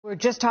We're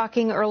just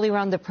talking earlier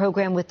on the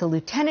program with the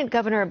Lieutenant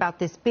Governor about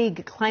this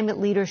big climate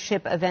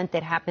leadership event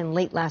that happened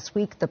late last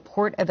week. The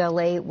Port of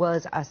L.A.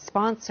 was a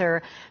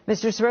sponsor.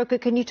 Mr.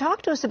 Seroka, can you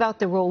talk to us about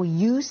the role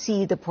you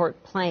see the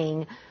port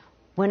playing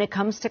when it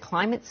comes to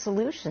climate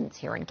solutions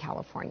here in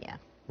California?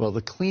 Well,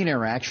 the Clean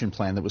Air Action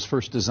Plan that was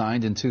first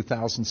designed in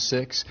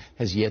 2006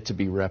 has yet to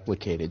be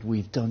replicated.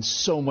 We've done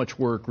so much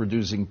work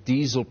reducing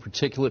diesel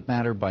particulate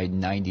matter by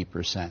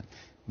 90%.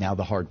 Now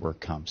the hard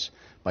work comes.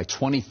 By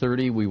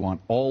 2030, we want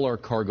all our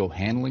cargo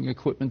handling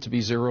equipment to be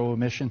zero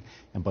emission.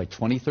 And by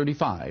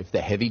 2035, the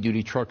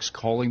heavy-duty trucks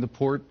calling the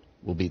port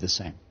will be the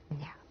same.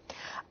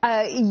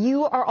 Yeah.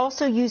 You are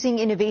also using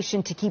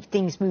innovation to keep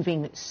things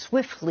moving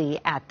swiftly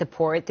at the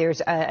port.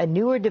 There's a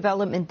newer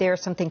development there,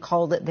 something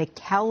called the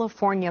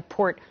California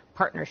Port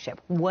Partnership.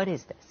 What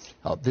is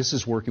this? This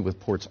is working with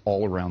ports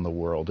all around the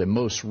world. And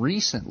most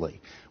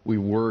recently, we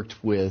worked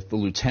with the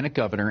Lieutenant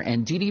Governor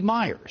and Dee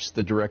Myers,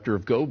 the Director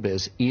of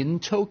GoBiz, in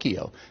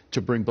Tokyo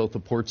to bring both the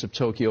ports of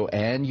Tokyo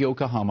and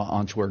Yokohama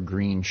onto our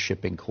green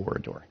shipping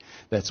corridor.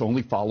 That's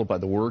only followed by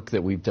the work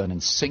that we've done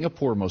in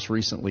Singapore most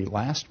recently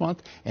last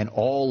month, and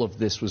all of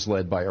this was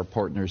led by our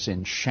partners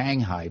in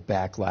Shanghai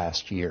back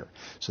last year.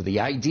 So the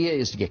idea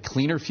is to get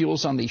cleaner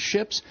fuels on these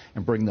ships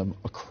and bring them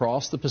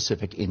across the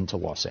Pacific into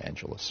Los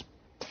Angeles.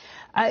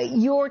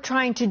 You're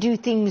trying to do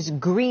things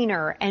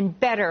greener and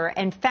better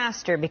and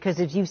faster because,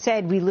 as you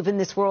said, we live in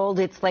this world.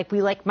 It's like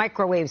we like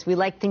microwaves. We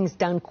like things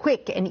done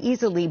quick and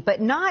easily, but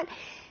not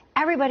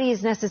everybody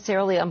is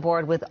necessarily on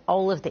board with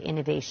all of the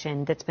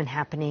innovation that's been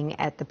happening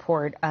at the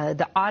port.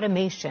 The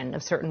automation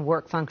of certain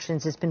work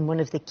functions has been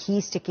one of the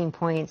key sticking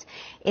points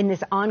in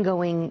this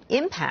ongoing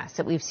impasse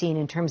that we've seen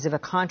in terms of a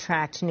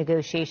contract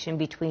negotiation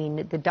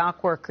between the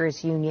Dock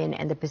Workers Union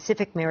and the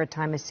Pacific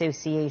Maritime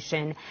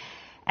Association.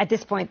 At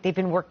this point, they've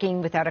been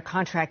working without a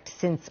contract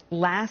since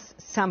last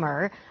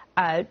summer.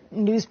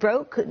 News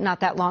broke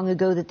not that long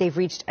ago that they've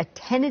reached a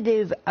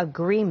tentative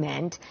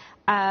agreement.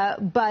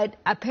 But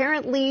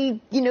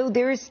apparently,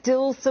 there's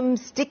still some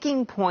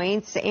sticking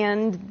points,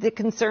 and the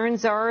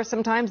concerns are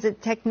sometimes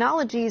that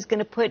technology is going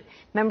to put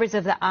members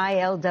of the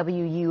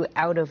ILWU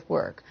out of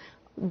work.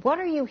 What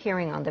are you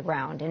hearing on the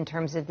ground in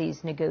terms of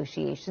these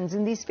negotiations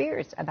and these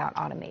fears about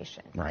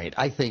automation? Right.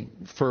 I think,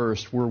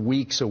 first, we're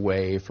weeks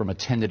away from a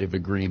tentative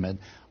agreement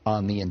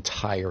on the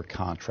entire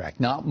contract,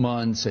 not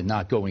months and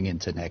not going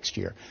into next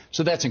year.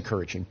 So that's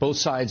encouraging. Both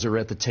sides are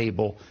at the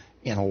table,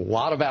 and a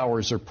lot of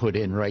hours are put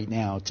in right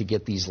now to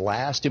get these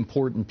last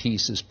important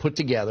pieces put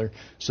together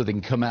so they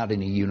can come out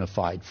in a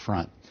unified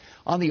front.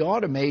 On the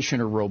automation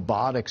or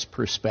robotics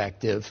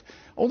perspective,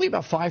 only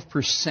about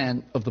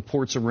 5% of the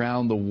ports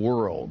around the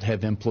world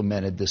have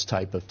implemented this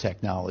type of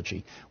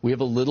technology. We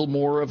have a little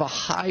more of a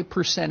high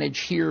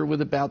percentage here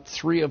with about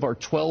 3 of our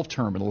 12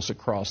 terminals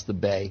across the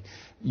bay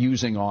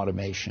using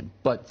automation.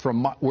 But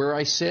from where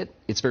I sit,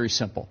 it's very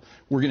simple.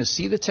 We're going to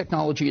see the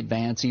technology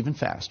advance even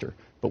faster,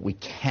 but we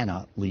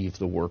cannot leave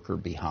the worker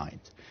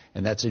behind.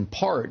 And that's in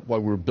part why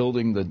we're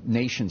building the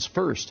nation's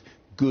first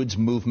goods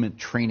movement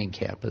training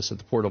campus at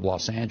the Port of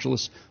Los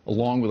Angeles,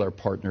 along with our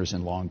partners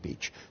in Long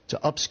Beach, to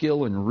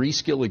upskill and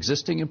reskill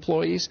existing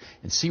employees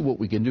and see what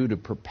we can do to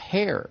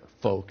prepare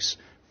folks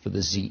for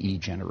the ZE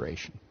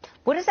generation.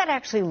 What does that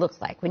actually look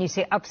like when you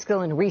say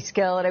upskill and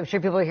reskill? And I'm sure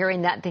people are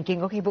hearing that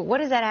thinking, okay, but what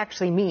does that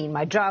actually mean?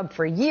 My job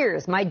for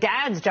years, my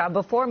dad's job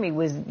before me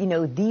was,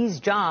 these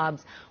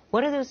jobs.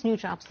 What do those new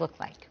jobs look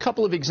like? A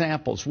couple of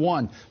examples.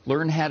 One,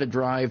 learn how to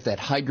drive that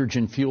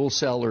hydrogen fuel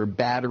cell or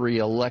battery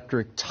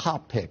electric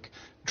top pick,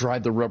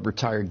 drive the rubber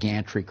tire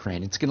gantry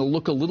crane. It's going to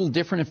look a little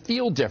different and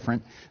feel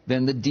different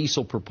than the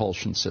diesel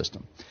propulsion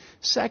system.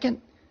 Second,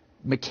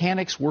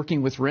 mechanics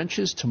working with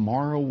wrenches.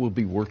 Tomorrow we'll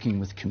be working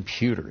with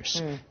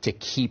computers to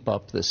keep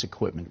up this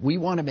equipment. We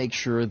want to make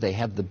sure they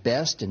have the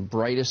best and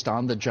brightest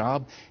on the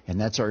job, and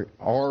that's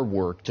our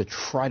work to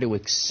try to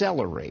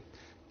accelerate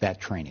that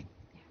training.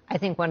 I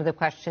think one of the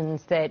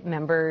questions that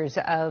members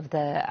of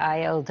the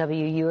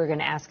ILWU are going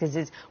to ask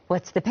is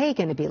what's the pay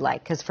going to be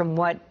like? Because from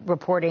what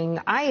reporting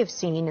I have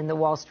seen in the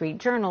Wall Street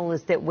Journal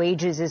is that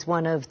wages is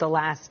one of the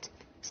last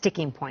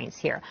sticking points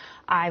here.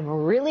 I'm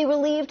really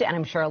relieved, and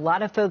I'm sure a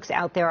lot of folks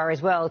out there are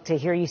as well, to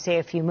hear you say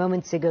a few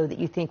moments ago that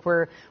you think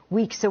we're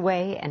weeks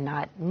away and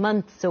not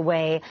months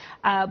away.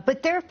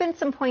 But there have been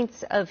some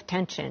points of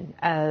tension.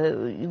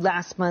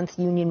 Last month,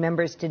 union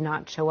members did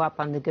not show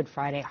up on the Good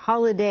Friday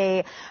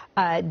holiday.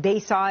 They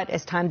saw it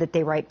as time that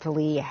they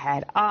rightfully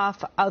had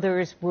off.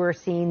 Others were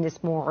seeing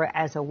this more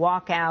as a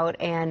walkout,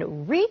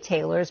 and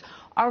retailers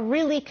are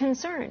really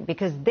concerned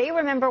because they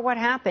remember what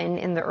happened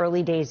in the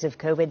early days of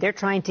COVID. They're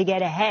trying to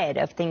get ahead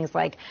of things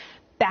like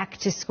back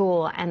to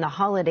school and the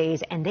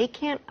holidays, and they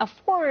can't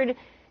afford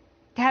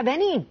to have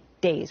any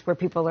days where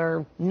people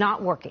are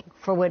not working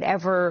for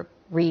whatever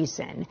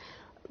reason.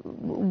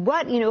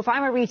 If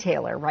I'm a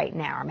retailer right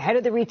now, I'm head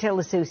of the Retail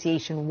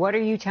Association, what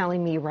are you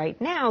telling me right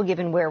now,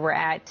 given where we're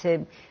at,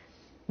 to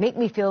make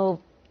me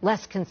feel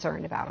less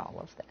concerned about all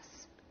of this?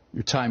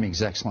 Your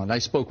timing's excellent. I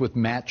spoke with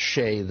Matt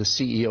Shea, the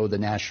CEO of the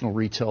National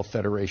Retail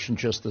Federation,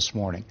 just this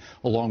morning,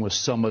 along with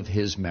some of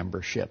his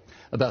membership.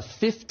 About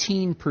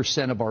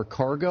 15% of our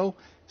cargo,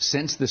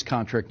 since this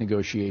contract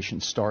negotiation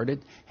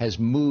started, has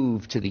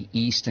moved to the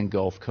East and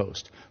Gulf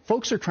Coast.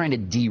 Folks are trying to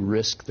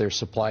de-risk their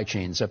supply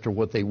chains after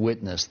what they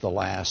witnessed the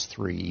last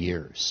 3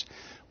 years.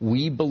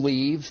 We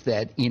believe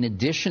that in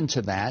addition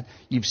to that,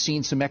 you've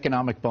seen some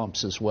economic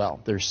bumps as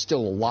well. There's still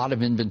a lot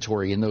of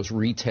inventory in those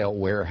retail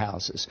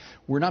warehouses.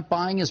 We're not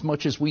buying as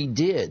much as we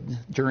did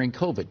during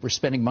COVID. We're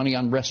spending money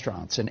on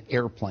restaurants and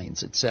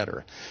airplanes, et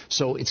cetera.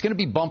 So it's going to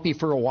be bumpy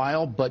for a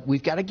while, but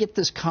we've got to get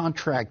this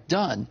contract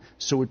done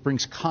so it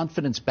brings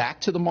confidence back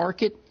to the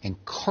market and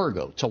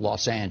cargo to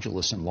Los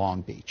Angeles and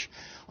Long Beach.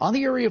 On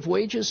the area of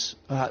wages,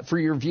 for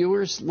your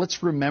viewers,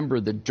 let's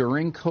remember that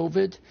during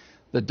COVID,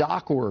 the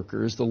dock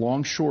workers, the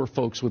longshore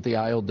folks with the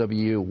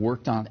ILWU,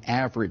 worked on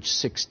average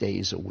 6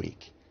 days a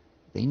week.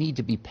 They need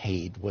to be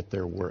paid what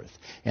they're worth.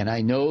 And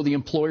I know the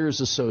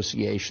Employers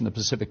Association, the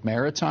Pacific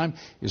Maritime,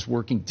 is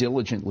working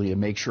diligently to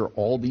make sure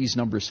all these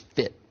numbers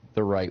fit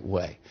the right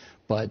way.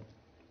 But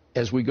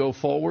as we go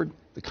forward,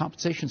 the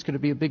compensation is going to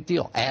be a big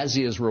deal, as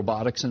is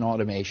robotics and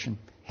automation,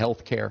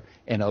 healthcare,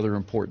 and other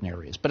important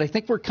areas. But I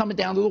think we're coming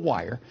down to the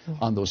wire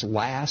on those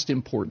last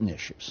important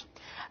issues.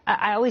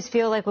 I always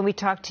feel like when we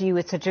talk to you,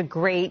 it's such a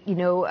great,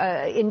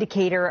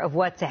 indicator of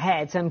what's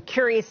ahead. So I'm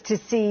curious to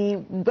see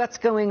what's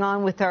going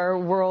on with our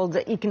world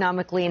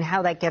economically and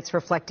how that gets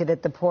reflected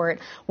at the port.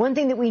 One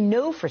thing that we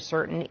know for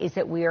certain is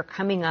that we are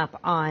coming up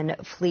on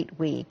Fleet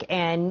Week.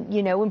 And,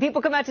 when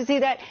people come out to see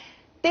that,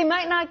 they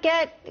might not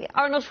get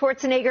Arnold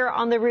Schwarzenegger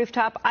on the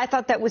rooftop. I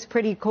thought that was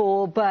pretty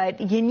cool. But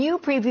can you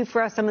preview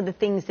for us some of the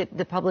things that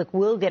the public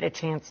will get a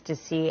chance to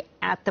see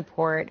at the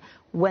port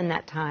when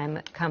that time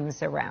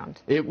comes around?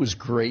 It was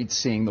great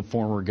seeing the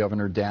former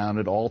governor down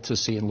at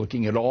Alta-Sea and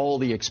looking at all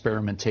the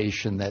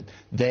experimentation that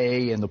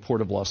they and the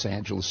Port of Los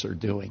Angeles are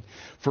doing.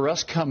 For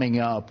us coming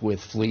up with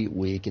Fleet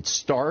Week, it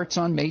starts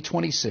on May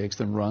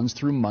 26th and runs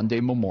through Monday,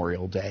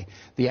 Memorial Day.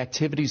 The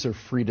activities are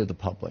free to the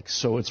public,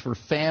 so it's for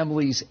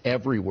families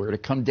everywhere to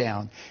come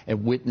down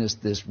and witness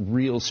this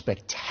real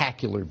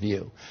spectacular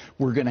view.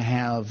 We're going to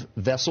have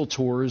vessel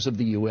tours of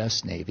the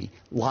U.S. Navy,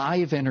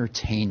 live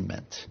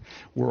entertainment.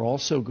 We're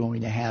also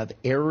going to have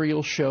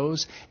aerial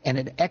shows and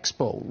an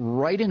expo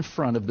right in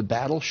front of the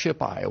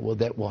Battleship Iowa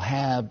that will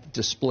have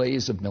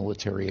displays of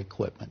military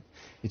equipment.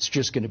 It's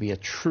just going to be a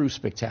true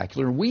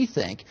spectacular. We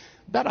think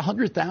about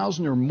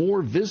 100,000 or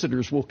more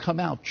visitors will come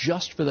out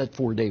just for that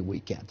 4-day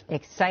weekend.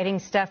 Exciting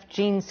stuff.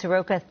 Gene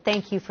Seroka,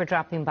 thank you for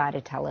dropping by to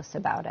tell us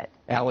about it.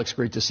 Alex,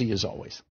 great to see you as always.